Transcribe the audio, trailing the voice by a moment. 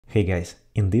Hey guys,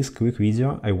 in this quick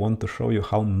video I want to show you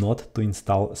how not to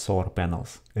install solar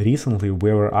panels. Recently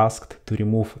we were asked to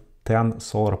remove 10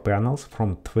 solar panels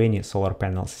from 20 solar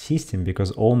panels system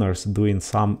because owners doing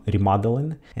some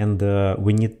remodeling and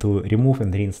we need to remove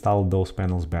and reinstall those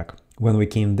panels back. When we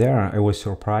came there, I was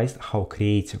surprised how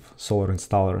creative solar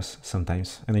installers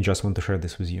sometimes, and I just want to share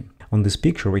this with you. On this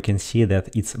picture we can see that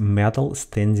it's metal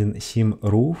standing seam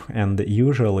roof, and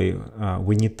usually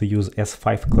we need to use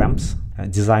S5 clamps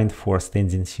designed for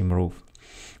standing seam roof.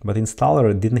 But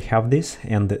installer didn't have this,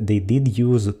 and they did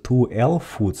use two L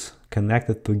foots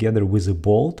connected together with a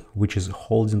bolt which is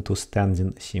holding to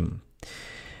standing seam.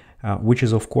 Which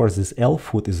is, of course, this L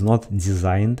foot is not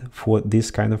designed for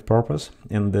this kind of purpose,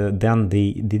 and then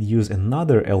they did use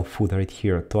another L foot right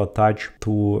here to attach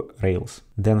two rails.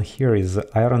 Then here is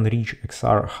Iron Ridge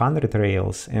XR100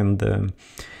 rails, and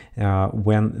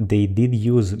when they did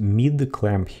use mid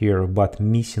clamp here but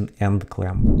missing end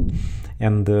clamp,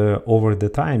 and over the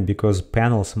time, because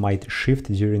panels might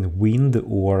shift during wind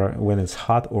or when it's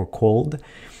hot or cold,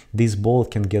 this bolt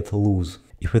can get loose.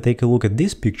 If we take a look at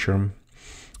this picture,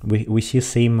 we see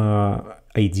same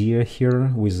idea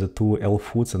here with the two L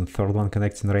foots and third one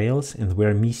connecting rails, and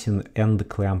we're missing end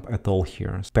clamp at all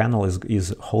here. Panel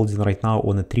is holding right now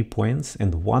on 3 points,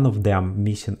 and one of them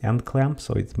missing end clamp,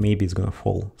 so maybe it's gonna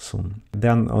fall soon.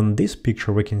 Then on this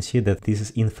picture we can see that this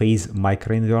is in-phase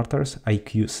microinverters,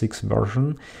 IQ6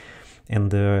 version,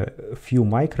 and a few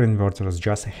microinverters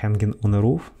just hanging on the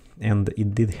roof. And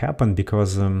it did happen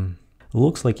because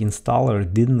looks like installer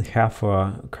didn't have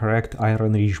correct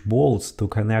Iron Ridge bolts to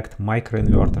connect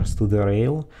microinverters to the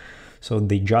rail, so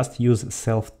they just used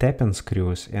self-tapping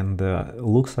screws, and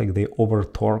looks like they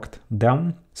over-torqued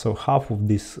them, so half of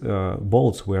these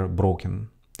bolts were broken.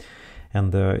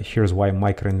 And here's why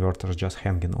microinverters just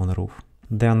hanging on the roof.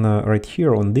 Then right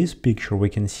here on this picture we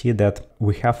can see that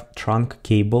we have trunk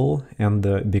cable, and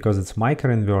because it's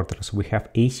microinverters we have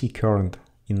AC current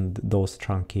in those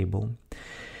trunk cable.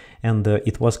 And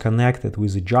it was connected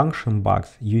with a junction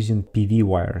box using PV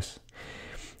wires.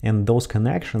 And those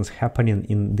connections happening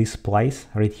in this splice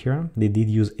right here, they did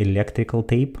use electrical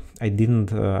tape. I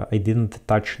didn't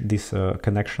touch this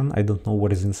connection. I don't know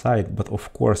what is inside, but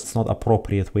of course it's not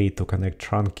appropriate way to connect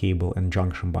trunk cable and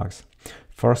junction box.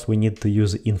 First we need to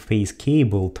use in-phase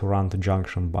cable to run the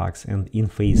junction box and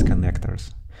in-phase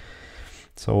connectors.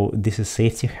 So this is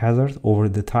safety hazard. Over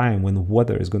the time when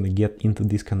water is going to get into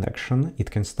this connection, it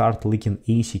can start leaking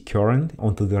AC current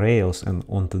onto the rails and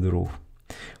onto the roof.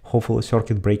 Hopefully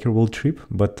circuit breaker will trip,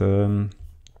 but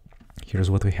here's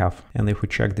what we have. And if we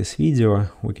check this video,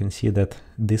 we can see that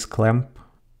this clamp,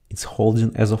 it's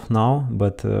holding as of now,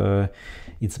 but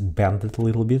it's bent a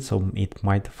little bit, so it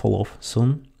might fall off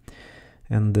soon.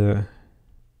 And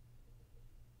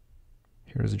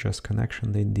here's just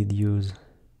connection they did use.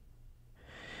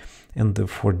 And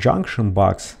for junction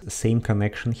box, same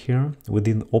connection here. We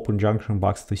didn't open junction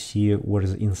box to see what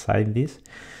is inside this,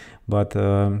 but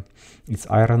it's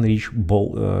Iron Ridge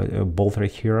bolt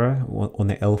right here on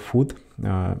the L foot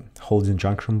holding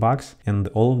junction box, and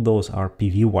all of those are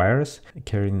PV wires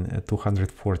carrying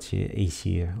 240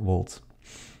 AC volts,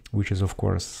 which is of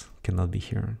course cannot be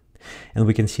here. And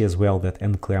we can see as well that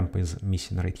end clamp is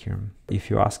missing right here.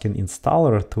 If you're asking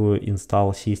installer to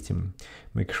install system,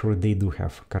 make sure they do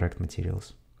have correct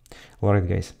materials. Alright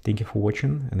guys, thank you for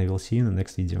watching, and I will see you in the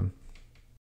next video.